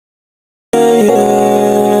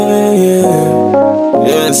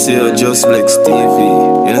You see your Just Flex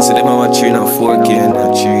TV. You know see them a watch you in a 4K and a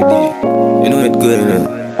 3D. You know it good,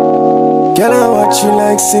 Can I watch you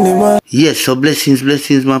like cinema? Yes, so blessings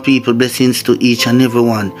my people, blessings to each and every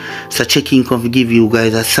one. So checking come to give you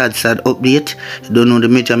guys a sad update. Don't know the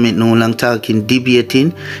measurement, no long talking,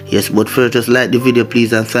 debating. Yes, but first just like the video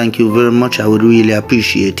please and thank you very much. I would really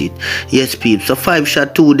appreciate it. Yes peeps, so 5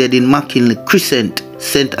 shot 2 dead in McKinley Crescent,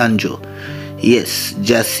 St. Andrew. Yes,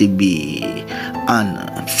 Jassy B. On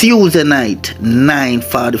Tuesday night,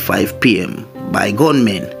 9:45 p.m. by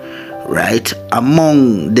gunmen. Right,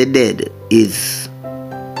 among the dead is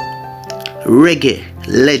reggae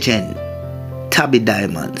legend Tabby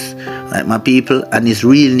Diamonds, right my people, and his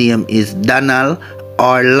real name is Donald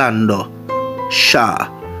Orlando Shaw,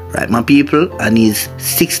 right my people, and he's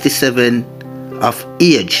 67 of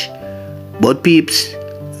age. But peeps,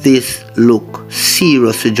 this look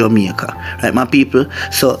serious to Jamaica, right my people.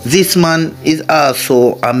 So this man is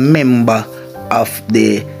also a member of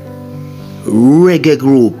the reggae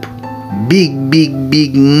group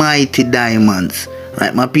big Mighty Diamonds,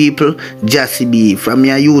 right my people. Jassy B from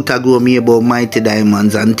your youth I grow me about Mighty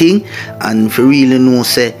Diamonds and thing, and for really know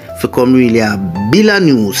say for come really a bill of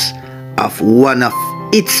news of one of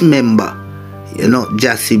its member, you know,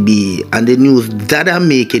 Jassy B, and the news that I'm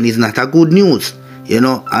making is not a good news, you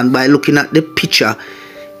know, and by looking at the picture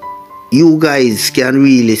you guys can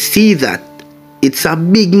really see that it's a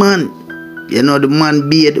big man, you know, the man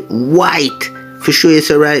beard white. For sure you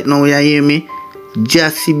say right now, you hear me?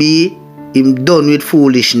 Jassy B, him done with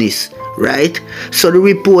foolishness, right? So the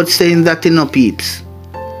report saying that in no peeps,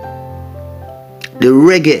 the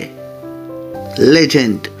reggae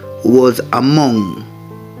legend was among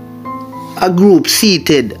a group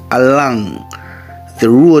seated along the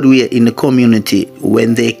roadway in the community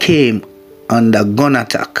when they came under gun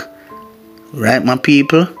attack, right my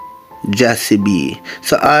people? Jassy B.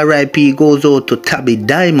 So RIP goes out to Tabby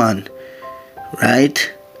Diamond,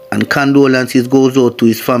 right, and condolences goes out to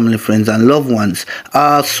his family, friends and loved ones.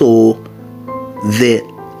 Also the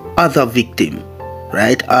other victim,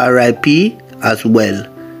 right, RIP as well,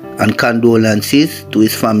 and condolences to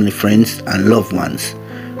his family, friends and loved ones,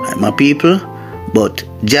 right my people. But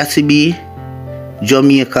Jassy B,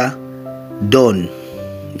 Jamaica done,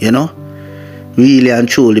 you know, really and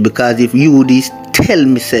truly, because if you this tell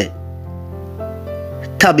me say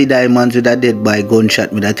Tabby Diamonds with a dead by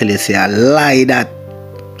gunshot, me that tell you say I lie that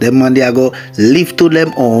them man they go live to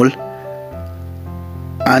them all,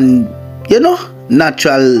 and you know,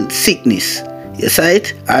 natural sickness, yes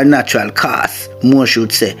right, or natural cause more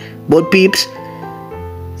should say. But peeps,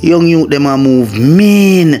 young youth them a move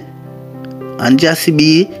mean, and Jassy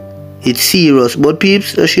B, it's serious. But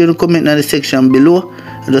peeps, just share the comment in the section below,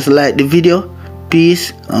 just like the video.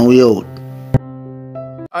 Peace and we out.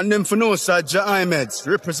 And them for no side, Gvnmen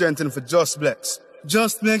representing for Just Flex.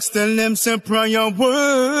 Just Flex tell them say prayer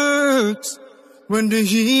works. When the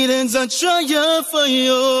heathens are trying for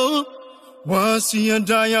you, once you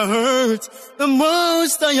die you hurt, the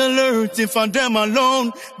most I alert. If I them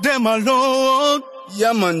alone.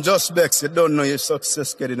 Yeah man, Just Flex, you don't know your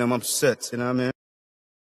success getting them upset, you know what I mean?